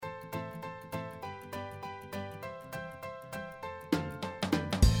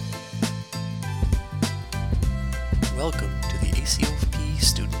Welcome to the ACOFP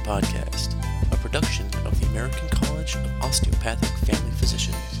Student Podcast, a production of the American College of Osteopathic Family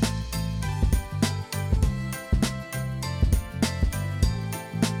Physicians.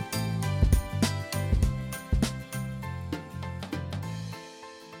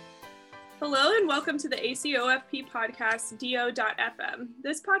 Hello and welcome to the ACOFP podcast, DO.FM.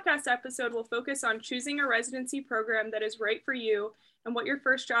 This podcast episode will focus on choosing a residency program that is right for you and what your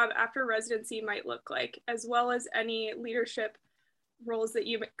first job after residency might look like, as well as any leadership roles that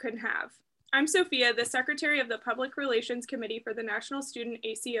you could have. I'm Sophia, the Secretary of the Public Relations Committee for the National Student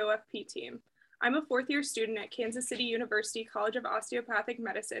ACOFP team. I'm a fourth-year student at Kansas City University College of Osteopathic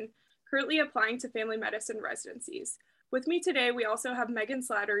Medicine, currently applying to family medicine residencies. With me today, we also have Megan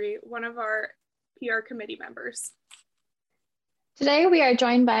Slattery, one of our PR committee members. Today, we are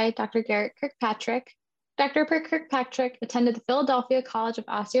joined by Dr. Garrett Kirkpatrick. Dr. Kirkpatrick attended the Philadelphia College of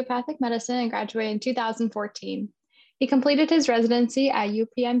Osteopathic Medicine and graduated in 2014. He completed his residency at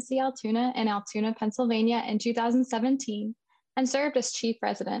UPMC Altoona in Altoona, Pennsylvania in 2017 and served as chief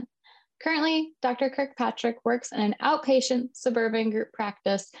resident. Currently, Dr. Kirkpatrick works in an outpatient suburban group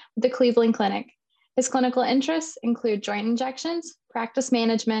practice with the Cleveland Clinic. His clinical interests include joint injections, practice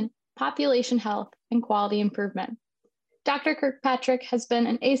management, population health, and quality improvement. Dr. Kirkpatrick has been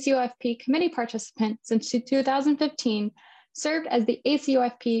an ACOFP committee participant since 2015, served as the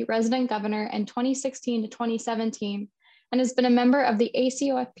ACOFP resident governor in 2016 to 2017, and has been a member of the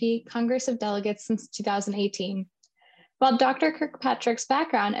ACOFP Congress of Delegates since 2018. While Dr. Kirkpatrick's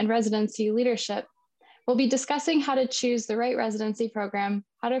background in residency leadership, we'll be discussing how to choose the right residency program,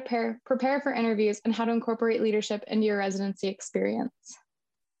 how to prepare for interviews, and how to incorporate leadership into your residency experience.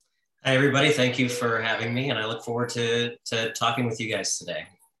 Hi, everybody. Thank you for having me, and I look forward to talking with you guys today.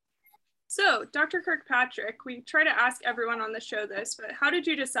 So, Dr. Kirkpatrick, we try to ask everyone on the show this, but how did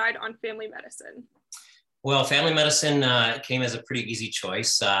you decide on family medicine? Well, family medicine came as a pretty easy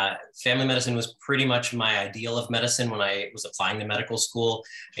choice. Family medicine was pretty much my ideal of medicine when I was applying to medical school,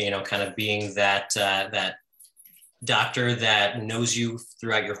 kind of being that doctor that knows you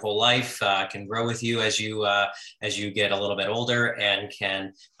throughout your whole life, can grow with you as you get a little bit older, and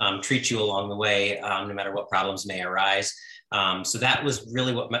can treat you along the way, no matter what problems may arise. So that was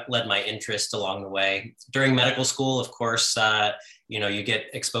really what led my interest along the way. During medical school, of course, you get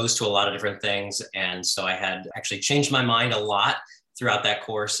exposed to a lot of different things. And so I had actually changed my mind a lot throughout that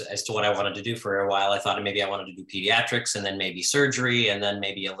course as to what I wanted to do. For a while, I thought maybe I wanted to do pediatrics, and then maybe surgery, and then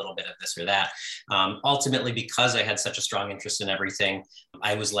maybe a little bit of this or that. Ultimately, because I had such a strong interest in everything,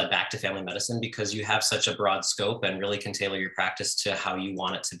 I was led back to family medicine because you have such a broad scope and really can tailor your practice to how you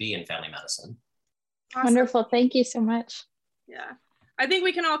want it to be in family medicine. Awesome. Wonderful. Thank you so much. Yeah, I think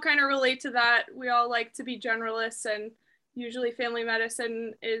we can all kind of relate to that. We all like to be generalists, and usually family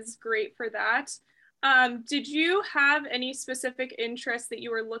medicine is great for that. Did you have any specific interests that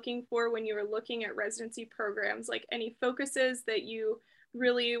you were looking for when you were looking at residency programs, like any focuses that you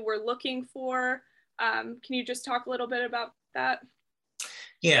really were looking for? Can you just talk a little bit about that?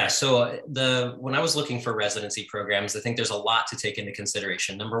 Yeah, so when I was looking for residency programs, I think there's a lot to take into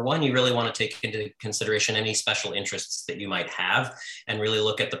consideration. Number one, you really want to take into consideration any special interests that you might have, and really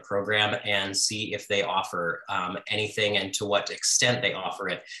look at the program and see if they offer anything, and to what extent they offer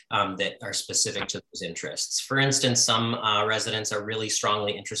it that are specific to those interests. For instance, some residents are really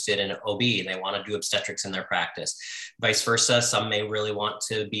strongly interested in OB. They want to do obstetrics in their practice. Vice versa, some may really want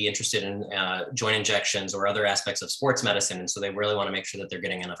to be interested in joint injections or other aspects of sports medicine, and so they really want to make sure that they're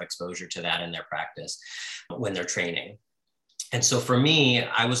getting enough exposure to that in their practice when they're training. And so for me,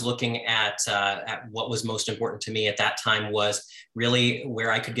 I was looking at what was most important to me at that time was really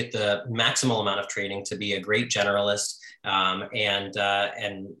where I could get the maximal amount of training to be a great generalist,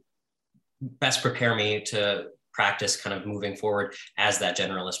 and best prepare me to practice kind of moving forward as that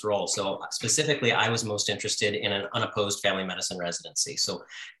generalist role. So specifically, I was most interested in an unopposed family medicine residency. So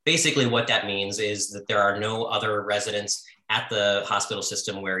basically what that means is that there are no other residents at the hospital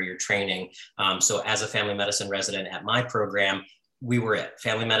system where you're training. So as a family medicine resident at my program, we were it.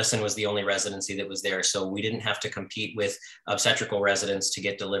 Family medicine was the only residency that was there. So we didn't have to compete with obstetrical residents to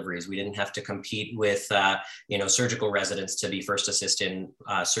get deliveries. We didn't have to compete with, surgical residents to be first assist in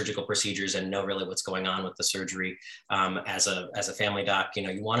surgical procedures and know really what's going on with the surgery. As a family doc,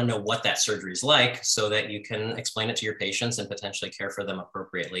 you want to know what that surgery is like so that you can explain it to your patients and potentially care for them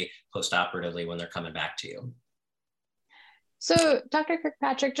appropriately post-operatively when they're coming back to you. So, Dr.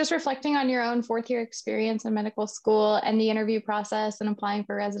 Kirkpatrick, just reflecting on your own fourth-year experience in medical school and the interview process and applying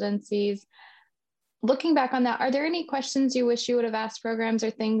for residencies, looking back on that, are there any questions you wish you would have asked programs,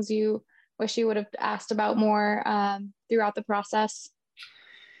 or things you wish you would have asked about more throughout the process?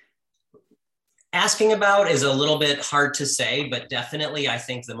 Asking about is a little bit hard to say, but definitely I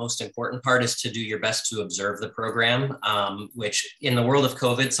think the most important part is to do your best to observe the program, which in the world of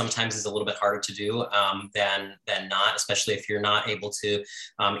COVID sometimes is a little bit harder to do than not, especially if you're not able to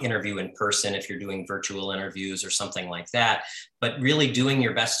interview in person, if you're doing virtual interviews or something like that. But really doing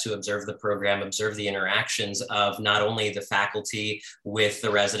your best to observe the program, observe the interactions of not only the faculty with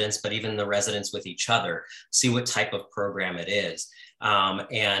the residents, but even the residents with each other, see what type of program it is.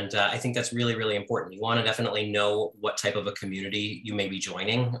 I think that's really, really important. You want to definitely know what type of a community you may be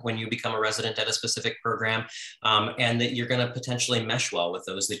joining when you become a resident at a specific program, and that you're going to potentially mesh well with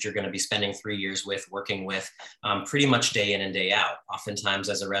those that you're going to be spending 3 years with, working with pretty much day in and day out. Oftentimes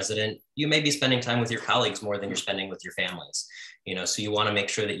as a resident, you may be spending time with your colleagues more than you're spending with your families. So you want to make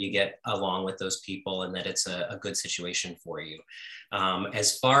sure that you get along with those people and that it's a good situation for you.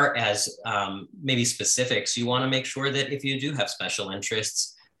 As far as maybe specifics, you want to make sure that if you do have special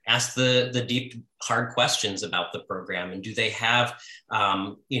interests, ask the deep, hard questions about the program. And do they have,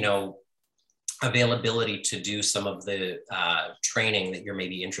 availability to do some of the training that you're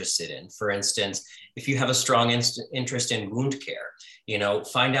maybe interested in? For instance, if you have a strong interest in wound care,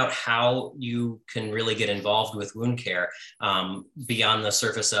 find out how you can really get involved with wound care beyond the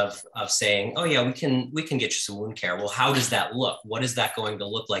surface of saying, oh yeah, we can get you some wound care. Well, how does that look? What is that going to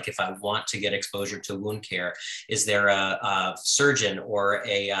look like if I want to get exposure to wound care? Is there a surgeon or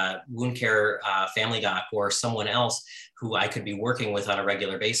a wound care family doc or someone else who I could be working with on a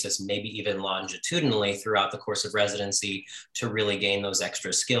regular basis, maybe even longitudinally throughout the course of residency, to really gain those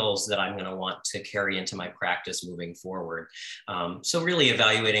extra skills that I'm going to want to carry into my practice moving forward. So really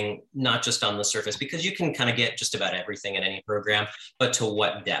evaluating not just on the surface, because you can kind of get just about everything at any program, but to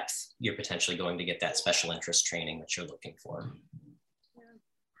what depth you're potentially going to get that special interest training that you're looking for.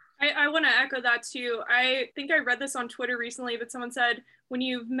 I want to echo that too. I think I read this on Twitter recently, but someone said, when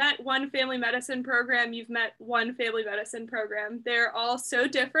you've met one family medicine program, you've met one family medicine program. They're all so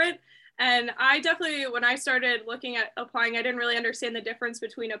different. And I definitely, when I started looking at applying, I didn't really understand the difference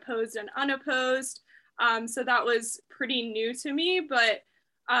between opposed and unopposed. So that was pretty new to me, but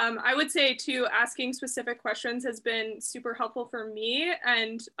I would say too, asking specific questions has been super helpful for me,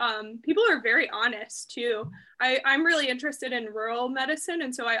 and people are very honest too. I'm really interested in rural medicine,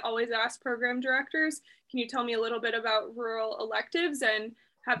 and so I always ask program directors, can you tell me a little bit about rural electives, and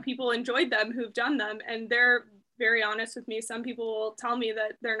have people enjoyed them who've done them? And they're very honest with me. Some people will tell me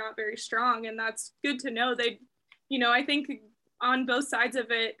that they're not very strong, and that's good to know. I think on both sides of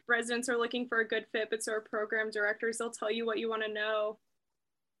it, residents are looking for a good fit, but so are program directors. They'll tell you what you want to know.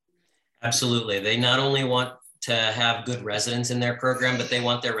 Absolutely. They not only want to have good residents in their program, but they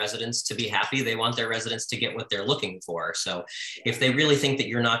want their residents to be happy. They want their residents to get what they're looking for. So if they really think that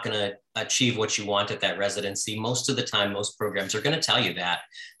you're not going to achieve what you want at that residency, most of the time, most programs are going to tell you that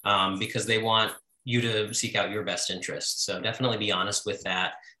because they want you to seek out your best interests. So definitely be honest with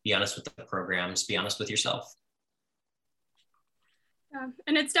that. Be honest with the programs. Be honest with yourself. Yeah.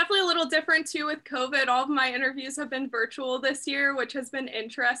 And it's definitely a little different too with COVID. All of my interviews have been virtual this year, which has been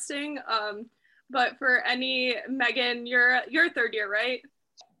interesting. But for Megan, you're a third year, right?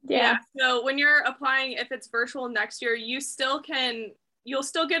 Yeah. So when you're applying, if it's virtual next year, you'll still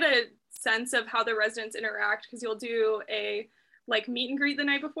get a sense of how the residents interact, because you'll do a meet and greet the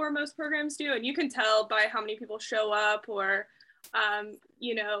night before, most programs do. And you can tell by how many people show up or,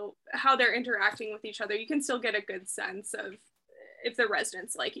 how they're interacting with each other. You can still get a good sense of if the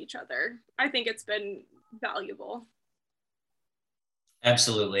residents like each other. I think it's been valuable.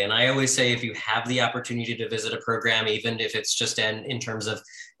 Absolutely. And I always say, if you have the opportunity to visit a program, even if it's just in terms of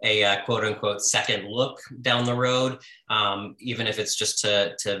a quote unquote second look down the road, even if it's just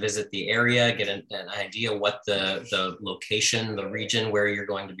to visit the area, get an idea what the location, the region where you're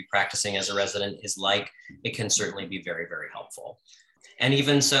going to be practicing as a resident is like, it can certainly be very, very helpful. And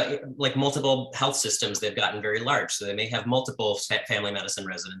even so, multiple health systems, they've gotten very large. So they may have multiple family medicine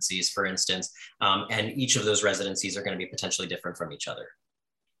residencies, for instance, and each of those residencies are going to be potentially different from each other.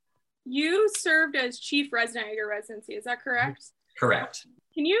 You served as chief resident at your residency, is that correct? Correct.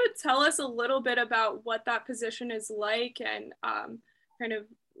 Can you tell us a little bit about what that position is like, and kind of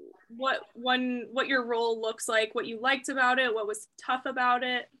what your role looks like, what you liked about it, what was tough about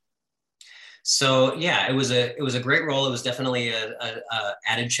it? So yeah, it was a great role. It was definitely a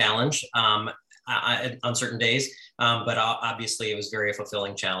added challenge on certain days, but obviously it was very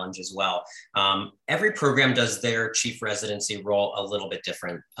fulfilling challenge as well. Every program does their chief residency role a little bit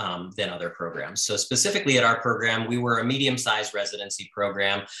different than other programs. So specifically at our program, we were a medium-sized residency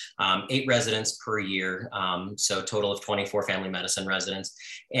program, 8 residents per year, so a total of 24 family medicine residents.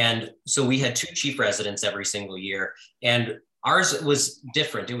 And so we had 2 chief residents every single year. And Ours was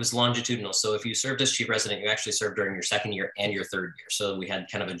different. It was longitudinal. So if you served as chief resident, you actually served during your second year and your third year. So we had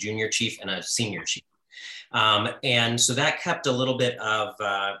kind of a junior chief and a senior chief. And so that kept a little bit of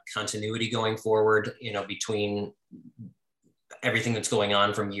continuity going forward, between everything that's going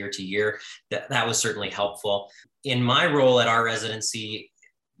on from year to year. That was certainly helpful. In my role at our residency,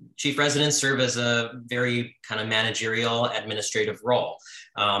 chief residents serve as a very kind of managerial administrative role.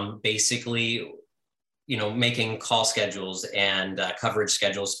 Basically, making call schedules and coverage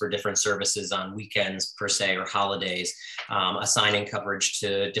schedules for different services on weekends per se, or holidays, assigning coverage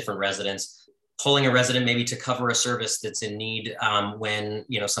to different residents, pulling a resident maybe to cover a service that's in need when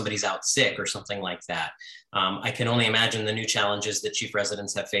somebody's out sick or something like that. I can only imagine the new challenges that chief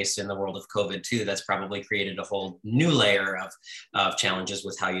residents have faced in the world of COVID too. That's probably created a whole new layer of challenges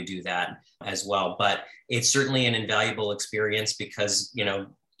with how you do that as well. But it's certainly an invaluable experience because,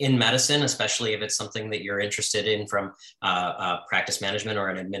 in medicine, especially if it's something that you're interested in from practice management or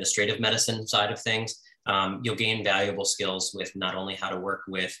an administrative medicine side of things, you'll gain valuable skills with not only how to work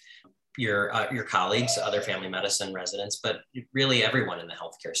with your colleagues, other family medicine residents, but really everyone in the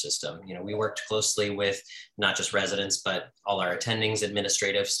healthcare system. We worked closely with not just residents, but all our attendings,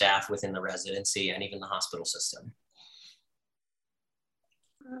 administrative staff within the residency, and even the hospital system.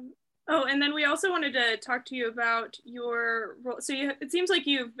 And then we also wanted to talk to you about your role. So it seems like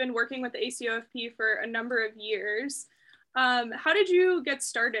you've been working with the ACOFP for a number of years. How did you get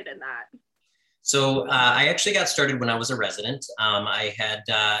started in that? So I actually got started when I was a resident. I had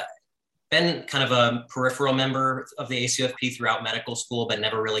been kind of a peripheral member of the ACOFP throughout medical school, but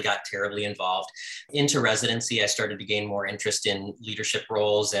never really got terribly involved. Into residency, I started to gain more interest in leadership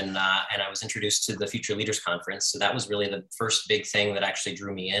roles, and I was introduced to the Future Leaders Conference. So that was really the first big thing that actually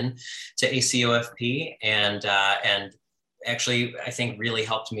drew me in to ACOFP, and actually, I think really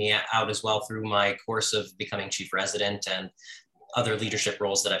helped me out as well through my course of becoming chief resident and other leadership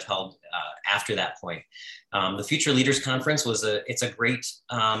roles that I've held after that point. The Future Leaders Conference it's a great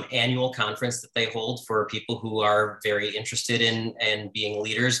annual conference that they hold for people who are very interested in being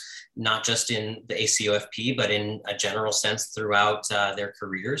leaders, not just in the ACOFP, but in a general sense throughout their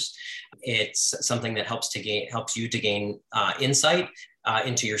careers. It's something that helps you to gain insight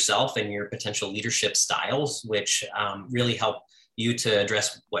into yourself and your potential leadership styles, which really help you to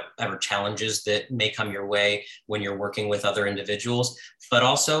address whatever challenges that may come your way when you're working with other individuals. But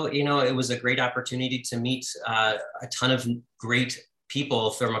also, it was a great opportunity to meet a ton of great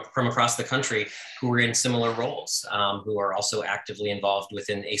people from across the country who were in similar roles, who are also actively involved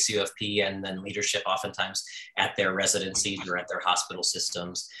within ACOFP and then leadership oftentimes at their residencies or at their hospital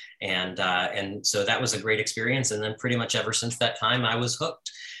systems. And so that was a great experience. And then pretty much ever since that time, I was hooked.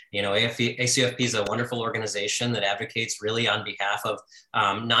 ACOFP is a wonderful organization that advocates really on behalf of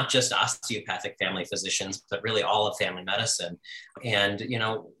not just osteopathic family physicians, but really all of family medicine, and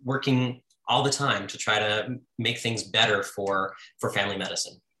working all the time to try to make things better for family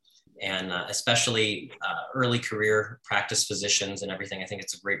medicine, and especially early career practice physicians and everything. I think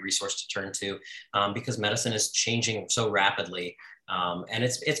it's a great resource to turn to because medicine is changing so rapidly. And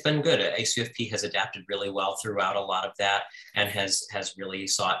it's been good. ACOFP has adapted really well throughout a lot of that, and has really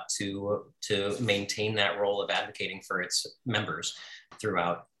sought to maintain that role of advocating for its members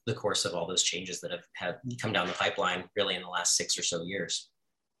throughout the course of all those changes that have come down the pipeline really in the last 6 or so years.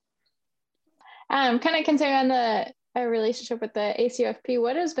 Kind of considering on the relationship with the ACOFP,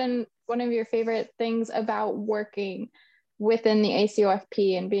 what has been one of your favorite things about working within the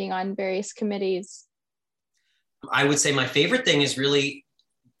ACOFP and being on various committees? I would say my favorite thing is really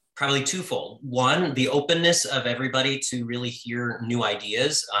probably twofold. One, the openness of everybody to really hear new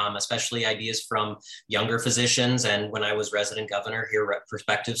ideas, especially ideas from younger physicians. And when I was resident governor, hear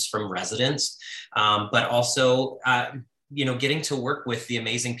perspectives from residents, but also, getting to work with the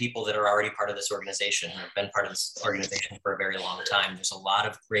amazing people that are already part of this organization, and have been part of this organization for a very long time. There's a lot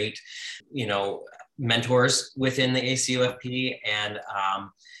of great, mentors within the ACOFP, and,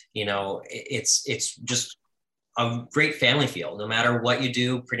 it's just a great family feel. No matter what you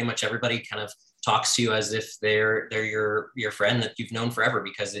do, pretty much everybody kind of talks to you as if they're your friend that you've known forever,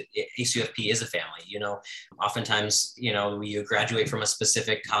 because ACOFP is a family. Oftentimes, you graduate from a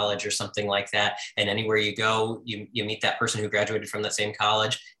specific college or something like that, and anywhere you go, you meet that person who graduated from that same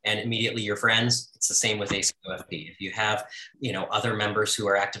college, and immediately you're friends. It's the same with ACOFP. If you have, other members who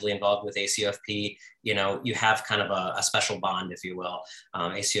are actively involved with ACOFP, you have kind of a special bond, if you will.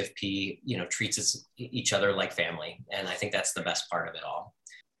 ACOFP, treats each other like family, and I think that's the best part of it all.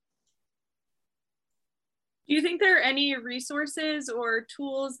 Do you think there are any resources or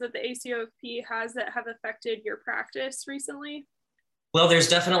tools that the ACOFP has that have affected your practice recently? Well, there's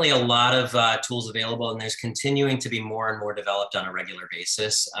definitely a lot of tools available, and there's continuing to be more and more developed on a regular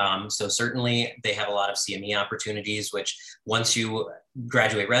basis. So certainly they have a lot of CME opportunities, which once you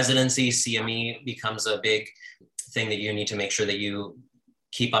graduate residency, CME becomes a big thing that you need to make sure that you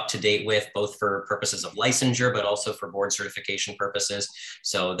keep up to date with, both for purposes of licensure, but also for board certification purposes.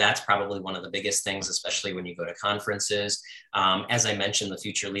 So that's probably one of the biggest things, especially when you go to conferences. As I mentioned, the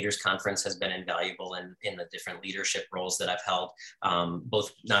Future Leaders Conference has been invaluable in the different leadership roles that I've held,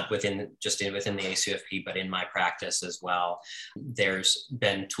 both not within the ACOFP, but in my practice as well. There's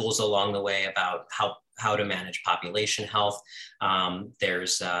been tools along the way about how to manage population health.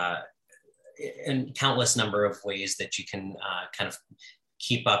 There's a countless number of ways that you can kind of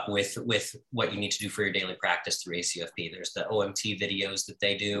keep up with what you need to do for your daily practice through ACOFP. There's the OMT videos that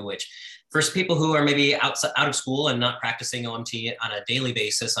they do, which for people who are maybe out of school and not practicing OMT on a daily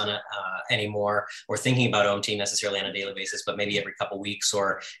basis anymore, or thinking about OMT necessarily on a daily basis, but maybe every couple of weeks,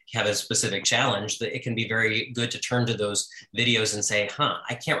 or have a specific challenge, that it can be very good to turn to those videos and say,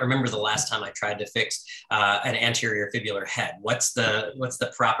 I can't remember the last time I tried to fix an anterior fibular head. What's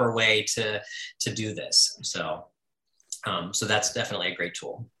the proper way to do this? So that's definitely a great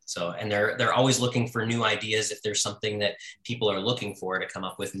tool. So, and they're always looking for new ideas if there's something that people are looking for, to come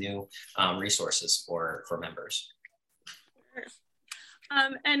up with new resources for members. Sure.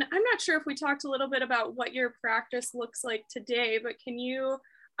 And I'm not sure if we talked a little bit about what your practice looks like today, but can you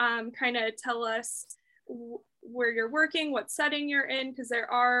kind of tell us where you're working, what setting you're in? Because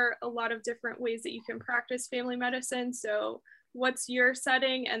there are a lot of different ways that you can practice family medicine. So what's your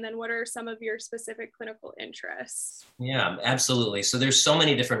setting, and then what are some of your specific clinical interests? Yeah, absolutely. So there's so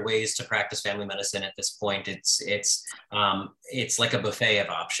many different ways to practice family medicine at this point. It's like a buffet of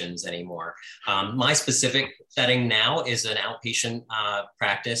options anymore. My specific setting now is an outpatient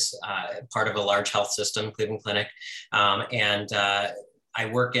practice, part of a large health system, Cleveland Clinic, and I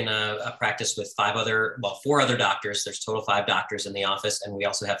work in a practice with four other doctors. There's total 5 doctors in the office, and we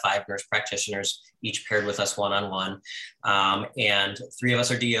also have 5 nurse practitioners, each paired with us one-on-one. And 3 of us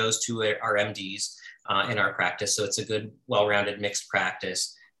are DOs, 2 are MDs in our practice. So it's a good, well-rounded mixed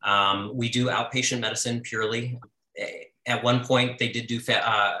practice. We do outpatient medicine purely. At one point, they did do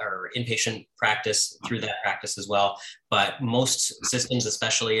or inpatient practice through that practice as well. But most systems,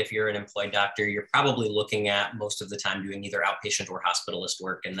 especially if you're an employed doctor, you're probably looking at most of the time doing either outpatient or hospitalist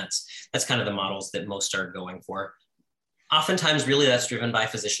work. And that's kind of the models that most are going for. Oftentimes, really, that's driven by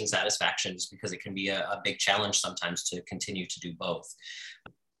physician satisfaction, just because it can be a big challenge sometimes to continue to do both.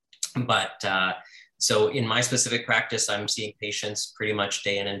 But so in my specific practice, I'm seeing patients pretty much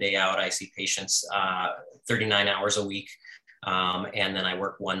day in and day out. I see patients 39 hours a week. And then I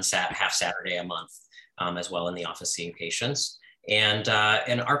work half Saturday a month as well in the office seeing patients. And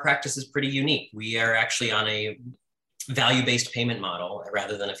our practice is pretty unique. We are actually on a value-based payment model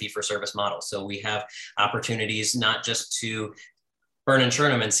rather than a fee-for-service model. So we have opportunities not just to burn and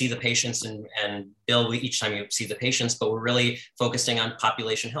churn them and see the patients and bill each time you see the patients, but we're really focusing on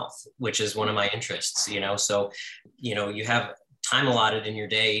population health, which is one of my interests, So, you have time allotted in your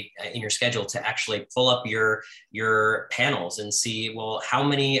day, in your schedule, to actually pull up your panels and see, well, how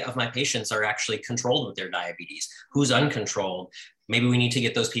many of my patients are actually controlled with their diabetes? Who's uncontrolled? Maybe we need to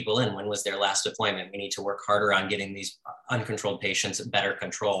get those people in. When was their last appointment? We need to work harder on getting these uncontrolled patients better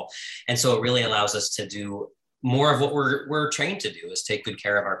control. And so it really allows us to do more of what we're trained to do, is take good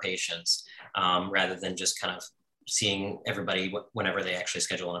care of our patients, rather than just kind of seeing everybody whenever they actually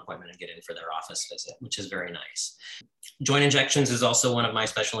schedule an appointment and get in for their office visit, which is very nice. Joint injections is also one of my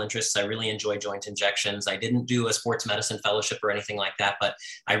special interests. I really enjoy joint injections. I didn't do a sports medicine fellowship or anything like that, but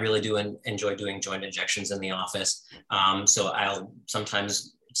I really do enjoy doing joint injections in the office. So I'll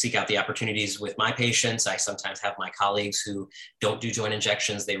sometimes seek out the opportunities with my patients. I sometimes have my colleagues who don't do joint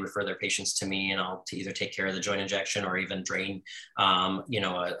injections. They refer their patients to me, and I'll either take care of the joint injection or even drain, a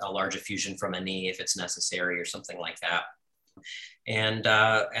large effusion from a knee if it's necessary or something like that. And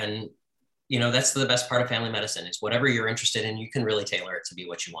that's the best part of family medicine. It's whatever you're interested in, you can really tailor it to be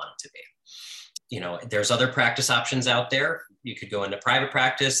what you want it to be. There's other practice options out there. You could go into private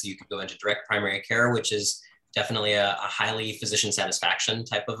practice. You could go into direct primary care, which is definitely a highly physician satisfaction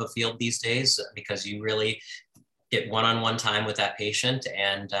type of a field these days, because you really get one-on-one time with that patient,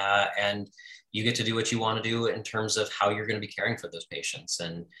 and you get to do what you want to do in terms of how you're going to be caring for those patients,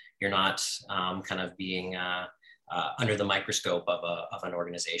 and you're not kind of being under the microscope of an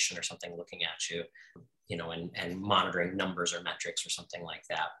organization or something looking at you, and monitoring numbers or metrics or something like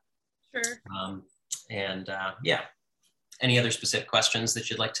that. Sure. Any other specific questions that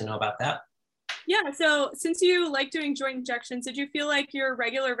you'd like to know about that? Yeah, so since you like doing joint injections, did you feel like your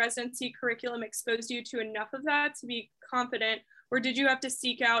regular residency curriculum exposed you to enough of that to be confident or did you have to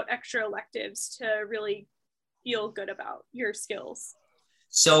seek out extra electives to really feel good about your skills?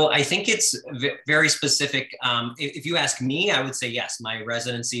 So I think it's very specific. If you ask me, I would say yes, my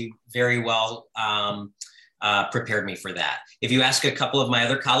residency very well prepared me for that. If you ask a couple of my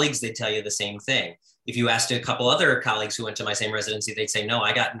other colleagues, they tell you the same thing. If you asked a couple other colleagues who went to my same residency, they'd say, no,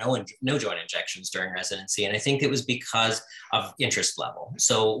 I got no joint injections during residency. And I think it was because of interest level.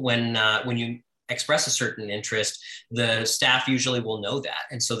 So when you express a certain interest, the staff usually will know that.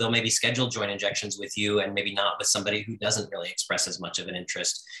 And so they'll maybe schedule joint injections with you and maybe not with somebody who doesn't really express as much of an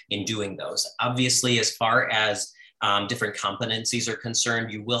interest in doing those. Obviously, as far as different competencies are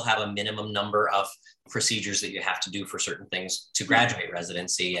concerned, you will have a minimum number of procedures that you have to do for certain things to graduate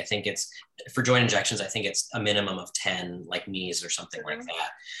residency. I think it's for joint injections, I think it's a minimum of 10, like knees or something like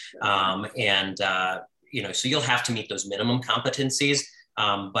that. So you'll have to meet those minimum competencies.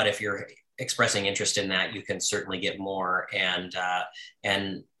 But if you're expressing interest in that, you can certainly get more. And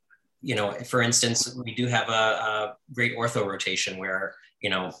for instance, we do have a great ortho rotation where,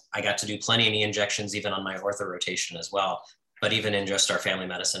 I got to do plenty of knee injections even on my ortho rotation as well. But even in just our family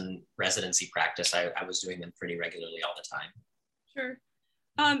medicine residency practice, I was doing them pretty regularly all the time. Sure.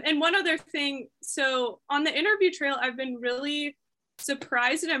 And one other thing, so on the interview trail, I've been really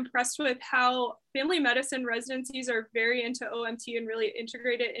surprised and impressed with how family medicine residencies are very into OMT and really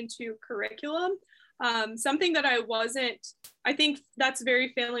integrate it into curriculum. Something that I think that's very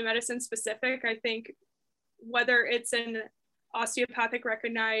family medicine specific. I think whether it's an osteopathic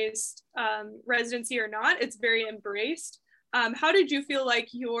recognized residency or not, it's very embraced. How did you feel like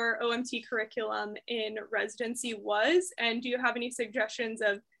your OMT curriculum in residency was? And do you have any suggestions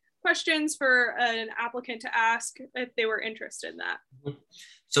of questions for an applicant to ask if they were interested in that?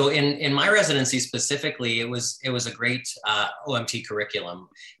 So in my residency specifically, it was a great OMT curriculum.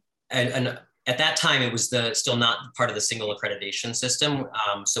 And at that time, it was still not part of the single accreditation system.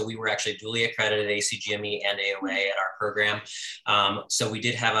 So we were actually duly accredited ACGME and AOA at our program. So we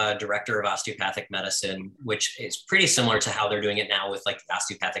did have a director of osteopathic medicine, which is pretty similar to how they're doing it now with like the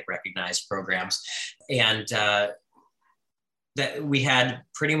osteopathic recognized programs. And that we had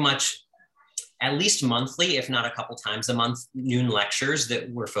pretty much at least monthly, if not a couple times a month, noon lectures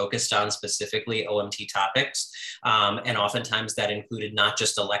that were focused on specifically OMT topics. And oftentimes that included not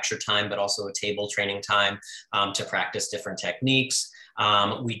just a lecture time, but also a table training time to practice different techniques.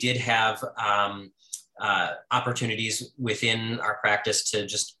 We did have opportunities within our practice to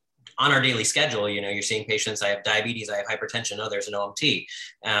just on our daily schedule, you're seeing patients, I have diabetes, I have hypertension, oh, there's an OMT.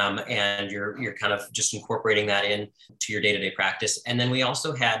 And you're kind of just incorporating that in to your day-to-day practice. And then we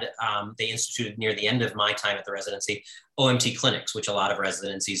also had, they instituted near the end of my time at the residency, OMT clinics, which a lot of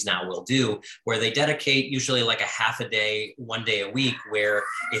residencies now will do, where they dedicate usually like a half a day, 1 day a week, where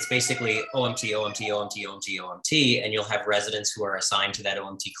it's basically OMT, OMT, OMT, OMT, OMT, and you'll have residents who are assigned to that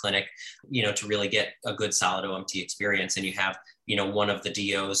OMT clinic, to really get a good solid OMT experience. And you have, one of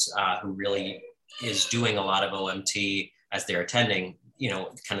the DOs who really is doing a lot of OMT as they're attending,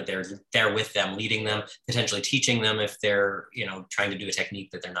 kind of there with them, leading them, potentially teaching them if they're, trying to do a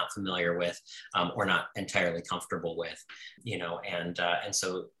technique that they're not familiar with or not entirely comfortable with, and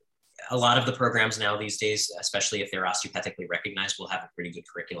so a lot of the programs now these days, especially if they're osteopathically recognized, will have a pretty good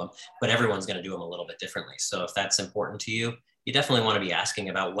curriculum, but everyone's going to do them a little bit differently. So if that's important to you, you definitely want to be asking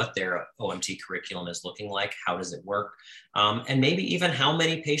about what their OMT curriculum is looking like, how does it work, and maybe even how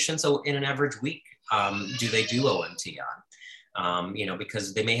many patients in an average week do they do OMT on,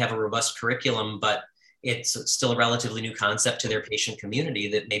 because they may have a robust curriculum, but it's still a relatively new concept to their patient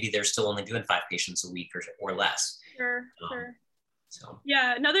community that maybe they're still only doing 5 patients a week or less. Sure. So.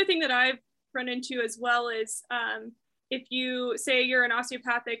 Yeah, another thing that I've run into as well is if you say you're an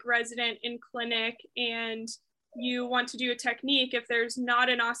osteopathic resident in clinic and you want to do a technique, if there's not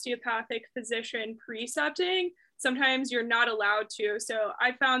an osteopathic physician precepting, sometimes you're not allowed to. So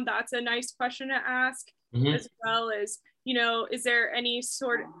I found that's a nice question to ask, as well as, is there any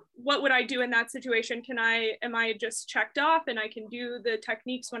sort of, what would I do in that situation? Am I just checked off and I can do the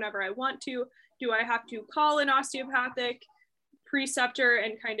techniques whenever I want to? Do I have to call an osteopathic preceptor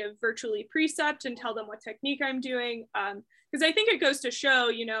and kind of virtually precept and tell them what technique I'm doing? Because I think it goes to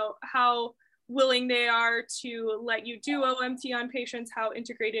show, how willing they are to let you do OMT on patients, how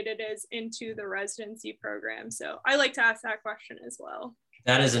integrated it is into the residency program. So I like to ask that question as well.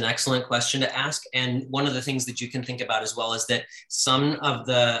 That is an excellent question to ask. And one of the things that you can think about as well is that some of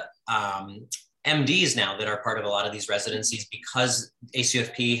the MDs now that are part of a lot of these residencies, because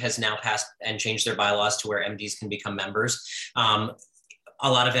ACOFP has now passed and changed their bylaws to where MDs can become members,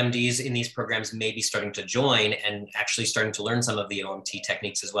 a lot of MDs in these programs may be starting to join and actually starting to learn some of the OMT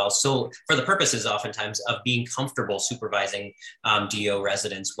techniques as well. So for the purposes oftentimes of being comfortable supervising DO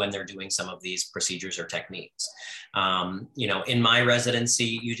residents when they're doing some of these procedures or techniques. In my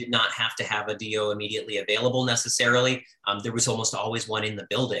residency, you did not have to have a DO immediately available necessarily. There was almost always one in the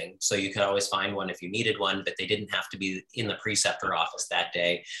building. So you could always find one if you needed one, but they didn't have to be in the preceptor office that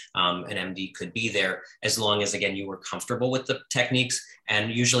day. An MD could be there as long as, again, you were comfortable with the techniques.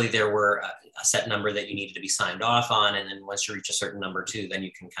 And usually there were a set number that you needed to be signed off on. And then once you reach a certain number too, then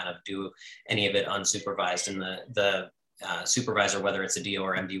you can kind of do any of it unsupervised. And the supervisor, whether it's a DO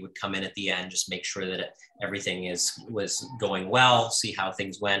or MD, would come in at the end, just make sure that everything was going well, see how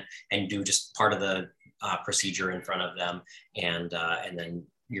things went, and do just part of the procedure in front of them. And then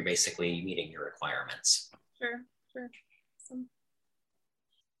you're basically meeting your requirements. Sure. Awesome.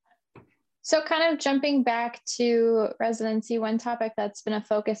 So kind of jumping back to residency, one topic that's been a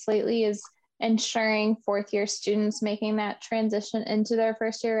focus lately is ensuring fourth year students making that transition into their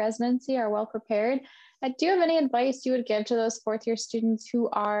first year residency are well prepared. Do you have any advice you would give to those fourth year students who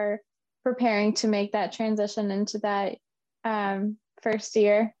are preparing to make that transition into that first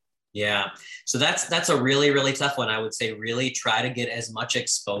year? Yeah, so that's a really, really tough one. I would say really try to get as much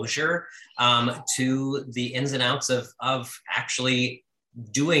exposure to the ins and outs of actually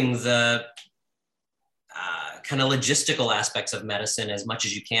doing the kind of logistical aspects of medicine as much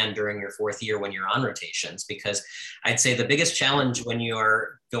as you can during your fourth year when you're on rotations, because I'd say the biggest challenge when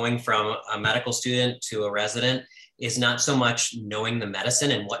you're going from a medical student to a resident is not so much knowing the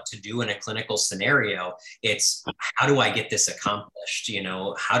medicine and what to do in a clinical scenario. It's how do I get this accomplished?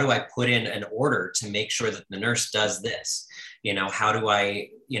 How do I put in an order to make sure that the nurse does this? How do I,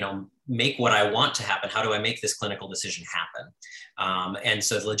 make what I want to happen? How do I make this clinical decision happen? And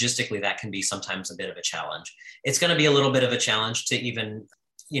so logistically, that can be sometimes a bit of a challenge. It's going to be a little bit of a challenge to even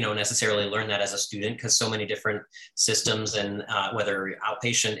necessarily learn that as a student, because so many different systems, and whether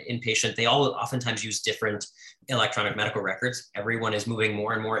outpatient, inpatient, they all oftentimes use different electronic medical records. Everyone is moving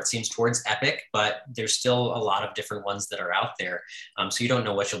more and more, it seems, towards Epic, but there's still a lot of different ones that are out there. So you don't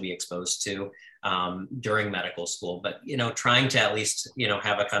know what you'll be exposed to during medical school, but trying to at least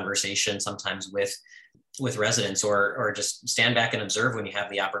have a conversation sometimes with residents, or just stand back and observe when you have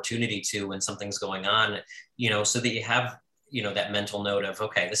the opportunity to, when something's going on, so that you have that mental note of,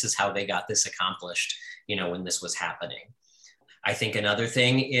 okay, this is how they got this accomplished, when this was happening. I think another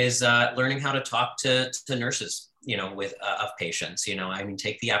thing is learning how to talk to nurses, of patients.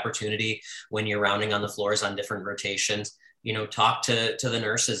 Take the opportunity when you're rounding on the floors on different rotations, talk to the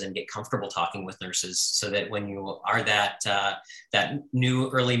nurses and get comfortable talking with nurses, so that when you are that new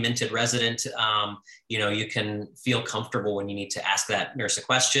early minted resident, you can feel comfortable when you need to ask that nurse a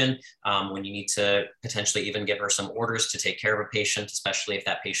question, when you need to potentially even give her some orders to take care of a patient, especially if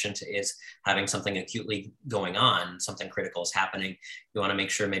that patient is having something acutely going on, something critical is happening. You want to make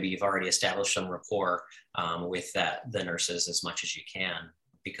sure maybe you've already established some rapport with the nurses as much as you can,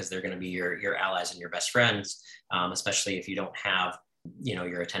 because they're going to be your allies and your best friends, especially if you don't have,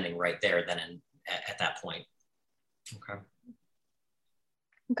 your attending right there then at that point. Okay.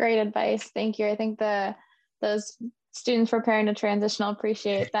 Great advice. Thank you. I think those students preparing to transition will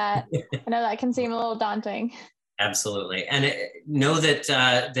appreciate that. I know that can seem a little daunting. Absolutely. And know that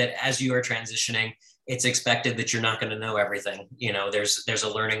as you are transitioning, it's expected that you're not going to know everything. There's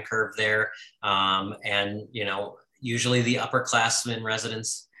a learning curve there. And usually the upperclassmen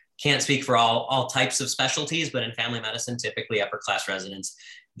residents, can't speak for all types of specialties, but in family medicine, typically upper class residents,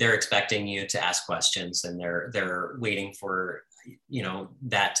 they're expecting you to ask questions, and they're waiting for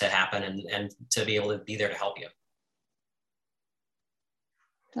that to happen and to be able to be there to help you.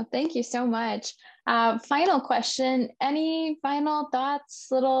 Well, thank you so much. Final question, any final thoughts,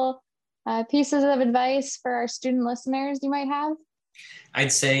 little pieces of advice for our student listeners you might have?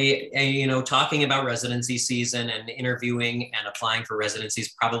 I'd say, talking about residency season and interviewing and applying for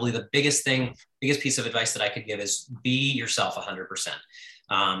residencies, probably the biggest piece of advice that I could give is be yourself 100%.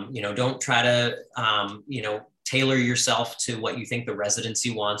 Don't try to, tailor yourself to what you think the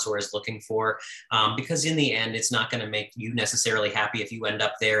residency wants or is looking for, because in the end, it's not going to make you necessarily happy if you end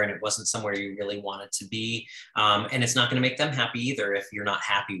up there and it wasn't somewhere you really wanted to be. And it's not going to make them happy either if you're not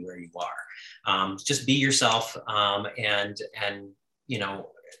happy where you are. Just be yourself, and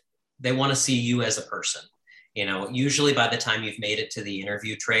they want to see you as a person. Usually by the time you've made it to the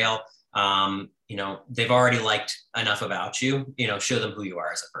interview trail, they've already liked enough about you, show them who you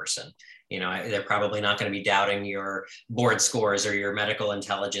are as a person. They're probably not going to be doubting your board scores or your medical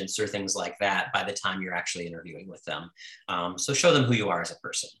intelligence or things like that by the time you're actually interviewing with them. So show them who you are as a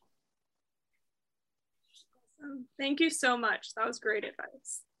person. Thank you so much. That was great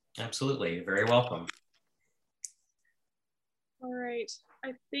advice. Absolutely. You're very welcome. All right.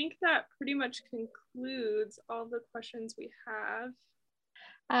 I think that pretty much concludes all the questions we have.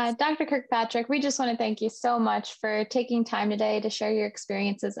 Dr. Kirkpatrick, we just want to thank you so much for taking time today to share your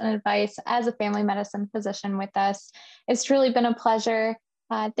experiences and advice as a family medicine physician with us. It's truly been a pleasure.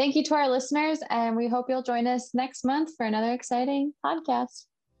 Thank you to our listeners, and we hope you'll join us next month for another exciting podcast.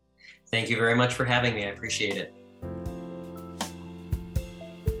 Thank you very much for having me. I appreciate it.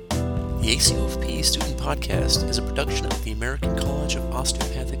 The ACOFP Student Podcast is a production of the American College of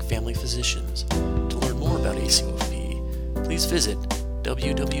Osteopathic Family Physicians. To learn more about ACOFP, please visit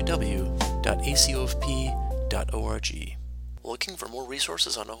www.acofp.org. Looking for more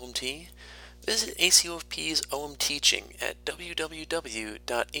resources on OMT? Visit ACOFP's OM Teaching at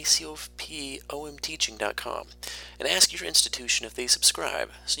www.acofpomteaching.com and ask your institution if they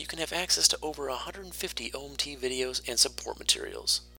subscribe so you can have access to over 150 OMT videos and support materials.